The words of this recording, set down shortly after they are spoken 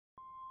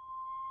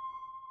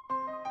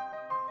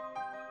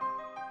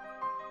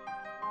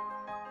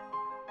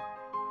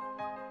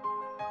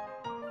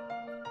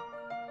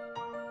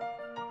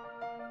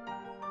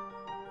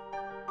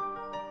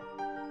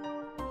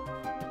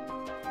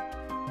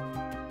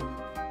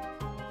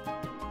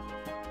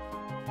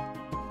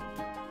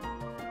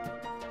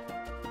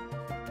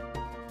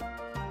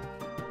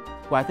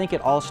Well, I think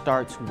it all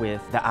starts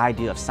with the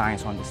idea of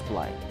science on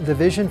display. The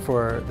vision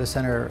for the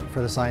Center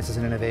for the Sciences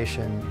and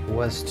Innovation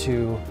was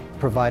to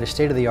provide a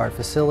state-of-the-art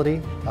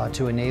facility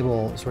to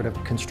enable sort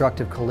of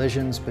constructive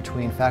collisions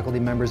between faculty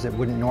members that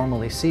wouldn't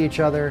normally see each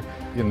other.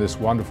 In this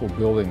wonderful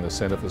building, the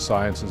Center for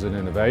Sciences and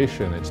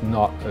Innovation, it's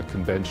not a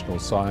conventional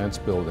science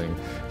building,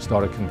 it's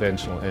not a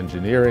conventional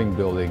engineering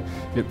building.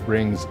 It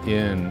brings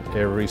in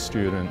every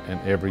student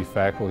and every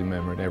faculty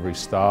member and every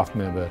staff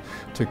member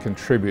to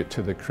contribute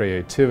to the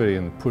creativity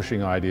and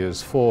pushing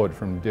ideas forward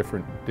from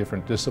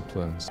different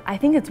disciplines. I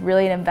think it's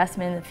really an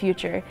investment in the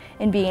future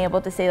in being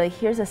able to say, like,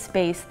 here's a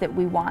space that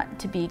we want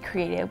to be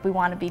creative, we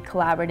want to be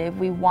collaborative,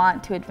 we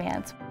want to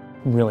advance.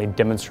 Really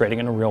demonstrating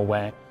in a real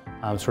way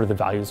sort of the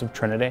values of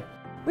Trinity.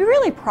 We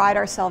really pride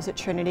ourselves at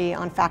Trinity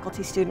on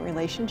faculty-student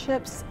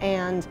relationships,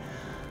 and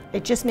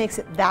it just makes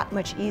it that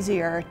much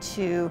easier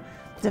to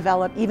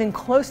develop even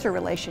closer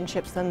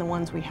relationships than the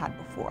ones we had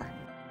before.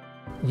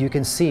 You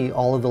can see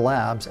all of the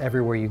labs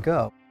everywhere you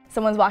go.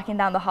 Someone's walking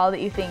down the hall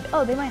that you think,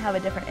 oh, they might have a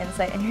different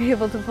insight, and you're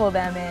able to pull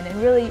them in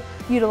and really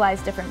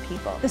utilize different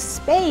people. The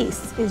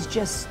space is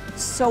just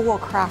so well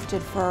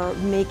crafted for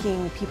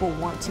making people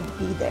want to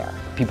be there.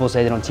 People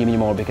say they don't see me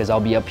anymore because I'll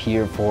be up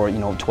here for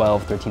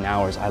 12, 13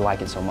 hours. I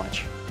like it so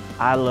much.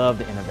 I love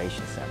the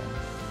Innovation Center.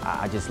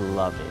 I just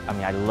love it. I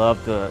mean, I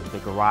love the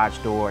garage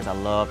doors, I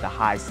love the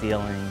high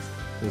ceilings.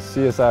 The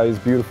CSI is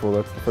beautiful,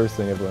 that's the first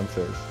thing everyone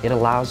says. It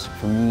allows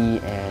for me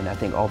and I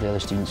think all the other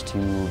students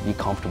to be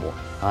comfortable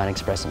and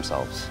express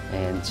themselves.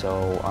 And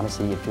so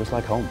honestly, it feels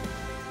like home.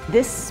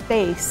 This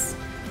space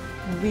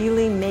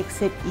really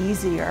makes it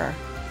easier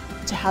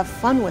to have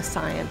fun with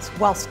science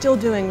while still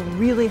doing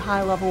really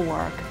high-level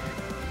work.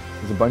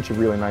 There's a bunch of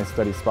really nice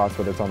study spots,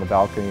 whether it's on the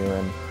balcony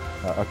and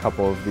a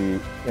couple of the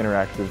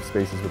interactive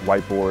spaces with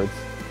whiteboards.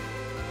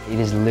 It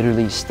is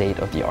literally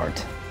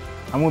state-of-the-art.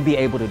 I'm going to be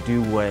able to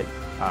do what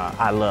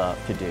I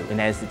love to do, and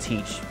that is to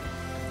teach.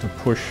 To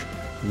push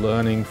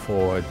learning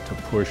forward, to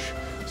push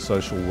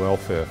social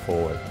welfare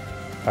forward.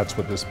 That's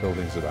what this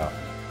building's about.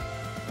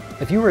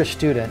 If you were a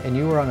student and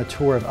you were on a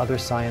tour of other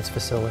science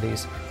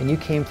facilities and you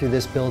came through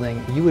this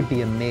building, you would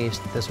be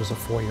amazed that this was a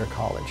four-year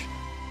college.